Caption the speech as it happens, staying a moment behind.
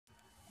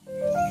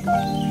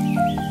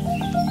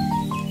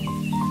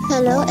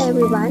Hello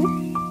everyone,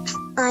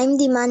 I'm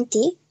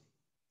Dimanti.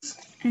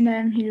 And I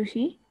am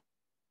Hiroshi.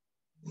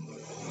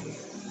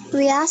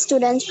 We are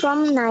students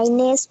from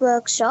 9A's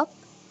workshop.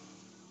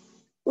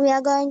 We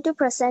are going to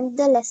present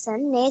the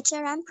lesson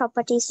Nature and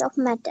Properties of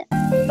Matter.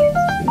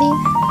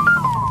 Be-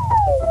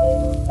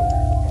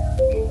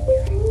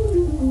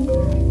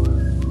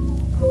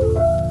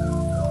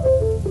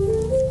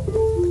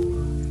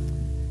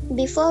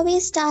 Before we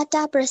start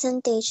our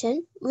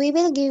presentation, we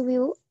will give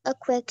you a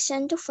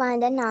question to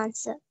find an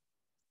answer.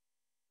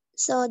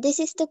 So this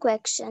is the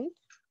question.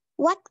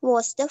 What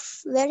was the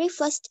very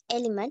first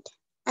element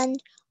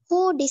and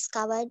who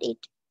discovered it?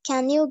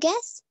 Can you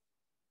guess?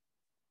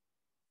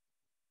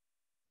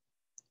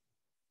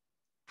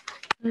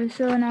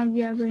 So now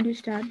we are going to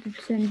start the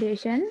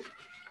presentation.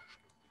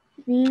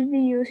 We will be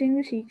using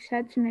the 6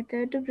 hats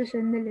method to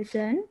present the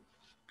lesson.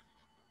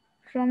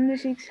 From the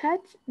 6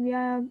 hats, we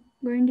are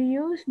going to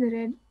use the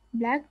red,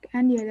 black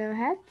and yellow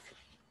hats.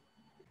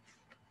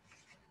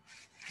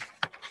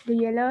 The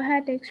yellow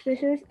hat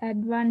expresses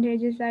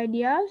advantageous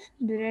ideas.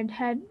 The red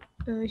hat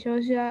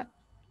shows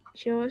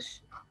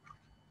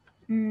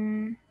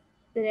the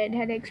red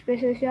hat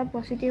expresses your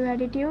positive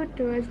attitude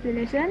towards the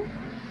lesson,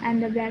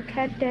 and the black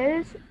hat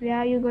tells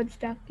where you got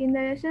stuck in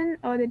the lesson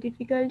or the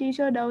difficulties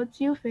or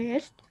doubts you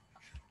faced.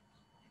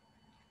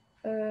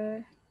 Uh,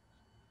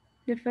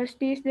 the first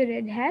is the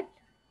red hat.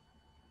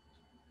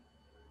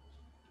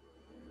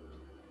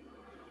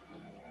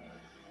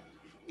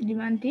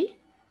 Dimanti.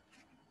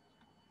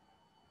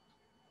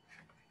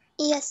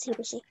 Yes,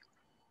 Hiroshi.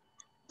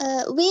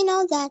 We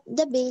know that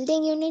the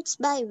building units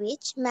by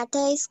which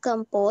matter is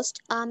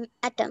composed are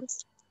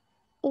atoms.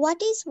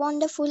 What is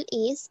wonderful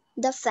is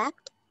the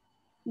fact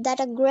that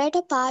a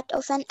greater part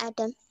of an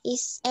atom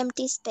is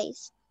empty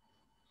space.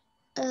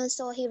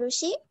 So,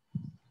 Hiroshi,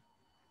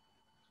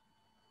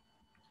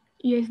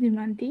 Yes,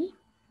 Dimanti.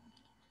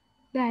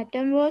 The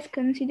atom was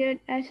considered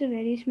as a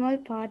very small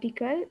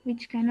particle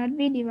which cannot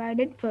be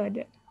divided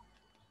further.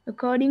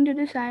 According to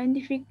the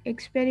scientific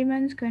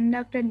experiments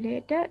conducted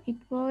later, it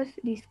was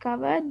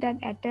discovered that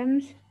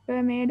atoms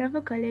were made of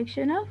a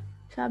collection of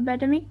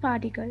subatomic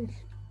particles.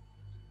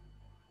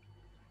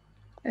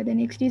 The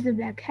next is the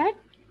black hat.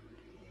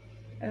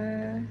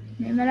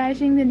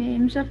 Memorizing the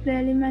names of the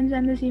elements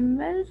and the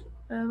symbols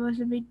was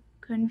a bit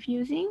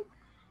confusing,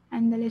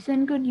 and the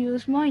lesson could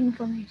use more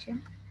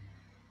information.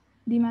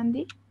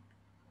 Dimandi?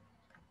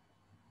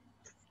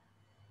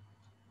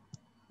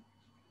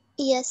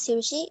 yes,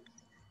 Hiroshi,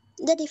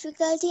 the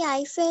difficulty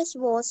I faced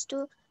was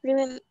to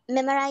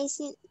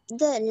memorizing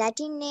the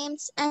Latin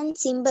names and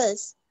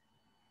symbols.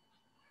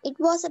 It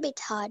was a bit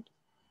hard.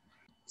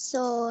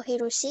 So,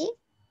 Hiroshi,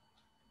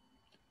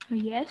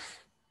 Yes.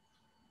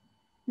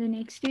 The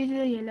next is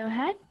the yellow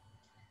hat.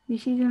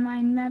 This is a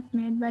mind map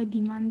made by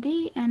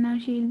Dimandi, and now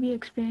she will be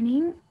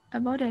explaining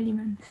about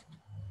elements.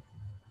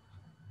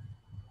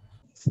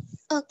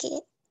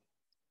 okay,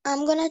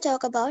 I'm gonna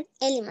talk about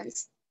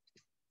elements.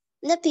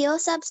 The pure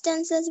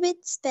substances with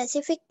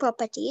specific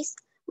properties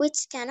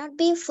which cannot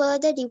be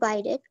further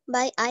divided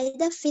by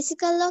either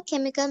physical or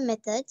chemical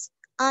methods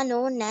are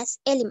known as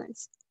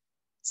elements.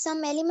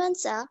 Some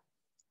elements are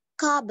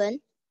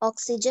carbon,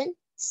 oxygen,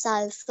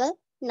 sulfur,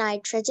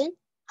 nitrogen,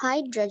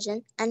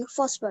 hydrogen, and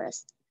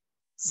phosphorus.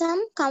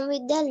 Some come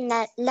with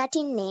their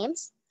Latin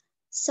names: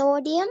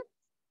 sodium,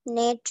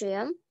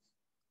 natrium,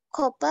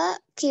 copper,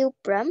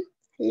 cuprum,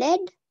 lead,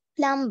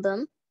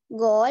 plumbum,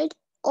 gold,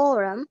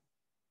 aurum,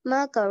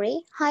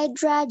 mercury,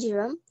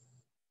 hydrargyrum,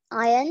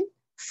 iron,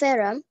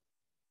 ferrum,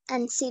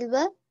 and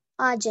silver,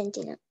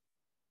 argentinum.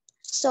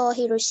 So,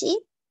 Hiroshi,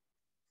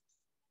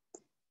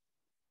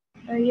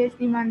 Yes,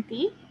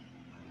 Dimanti.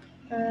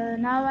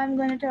 Now I'm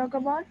going to talk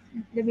about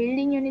the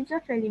building units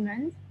of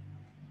elements.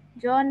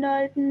 John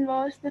Dalton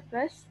was the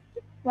first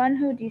one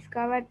who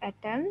discovered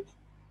atoms.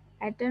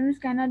 Atoms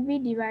cannot be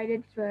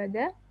divided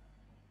further.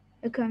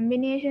 A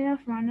combination of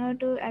one or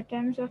two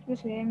atoms of the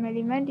same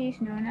element is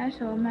known as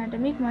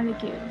homoatomic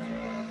molecules.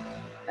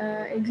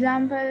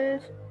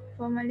 Examples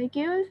for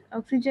molecules: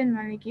 oxygen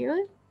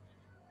molecule.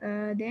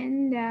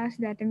 Then there's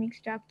the atomic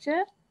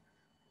structure.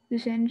 The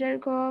central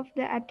core of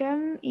the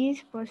atom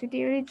is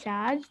positively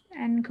charged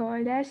and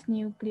called as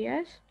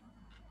nucleus.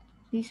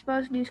 This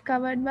was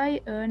discovered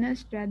by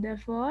Ernest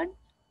Rutherford.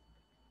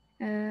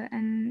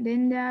 And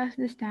then there's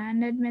the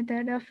standard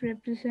method of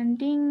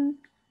representing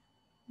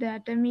the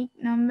atomic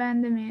number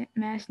and the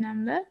mass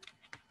number.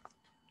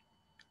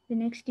 The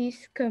next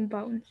is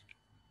compounds.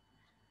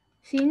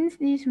 Since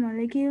these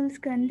molecules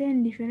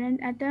contain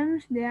different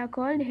atoms, they are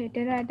called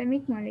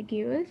heteroatomic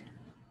molecules.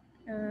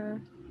 Uh,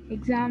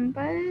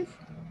 Examples: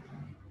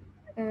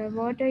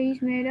 water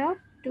is made of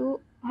two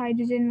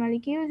hydrogen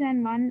molecules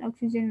and one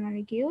oxygen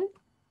molecule.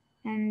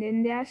 And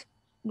then there's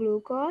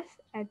glucose,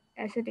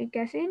 acetic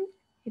acid,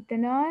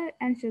 ethanol,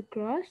 and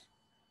sucrose.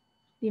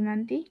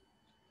 Dimanti.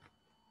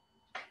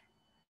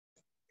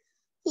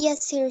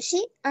 yes,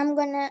 Hiroshi, I'm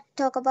gonna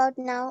talk about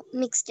now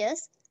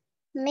mixtures.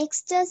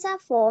 Mixtures are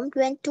formed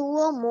when two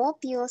or more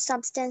pure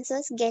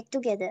substances get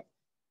together.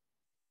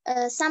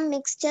 Some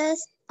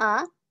mixtures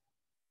are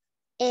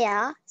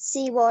air,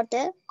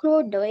 seawater,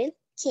 crude oil,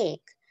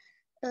 cake.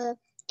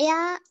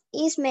 Air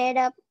is made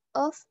up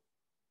of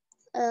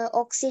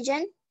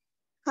oxygen,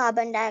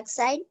 carbon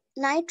dioxide,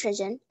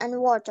 nitrogen,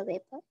 and water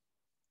vapor.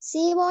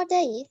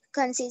 Seawater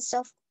consists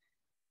of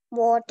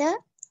water,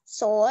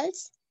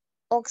 salts,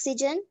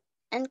 oxygen,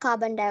 and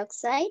carbon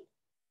dioxide.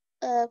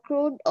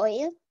 Crude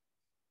oil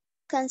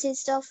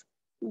consists of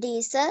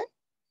diesel,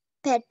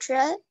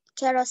 petrol,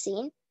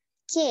 kerosene,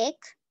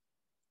 cake,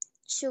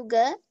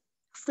 sugar,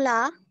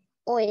 flour,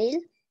 oil,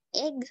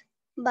 egg,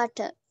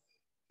 butter.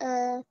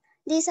 Uh,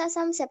 these are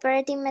some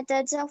separating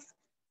methods of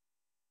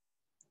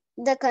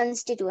the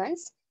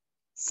constituents.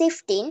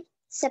 Sifting,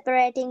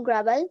 separating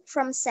gravel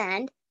from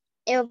sand,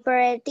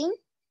 evaporating,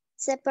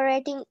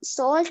 separating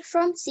salt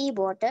from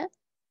seawater,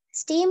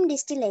 steam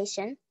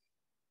distillation,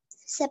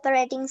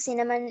 separating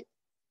cinnamon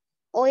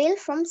oil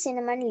from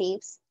cinnamon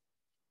leaves,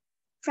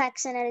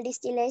 fractional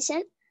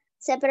distillation,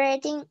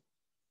 separating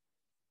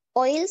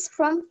oils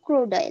from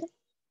crude oil.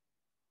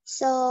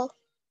 So,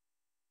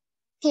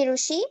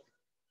 Hiroshi,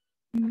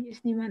 Yes,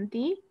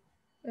 Dimanti.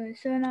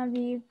 So now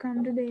we've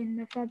come to the end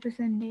of our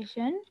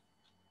presentation.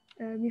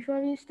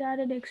 Before we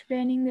started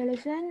explaining the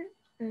lesson,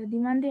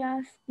 Dimanti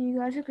asked you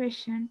guys a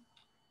question.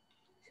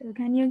 So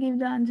can you give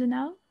the answer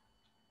now?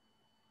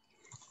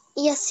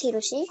 yes,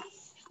 Hiroshi.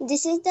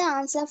 This is the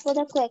answer for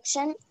the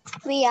question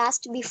we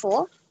asked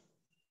before.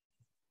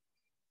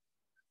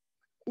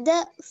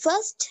 The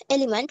first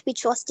element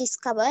which was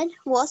discovered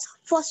was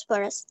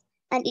phosphorus,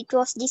 and it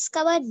was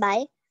discovered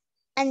by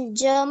a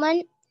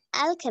German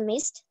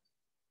alchemist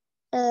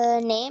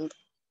named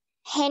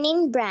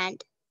Henning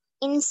Brand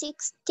in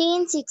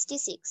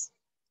 1666.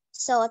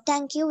 So,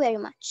 thank you very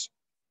much.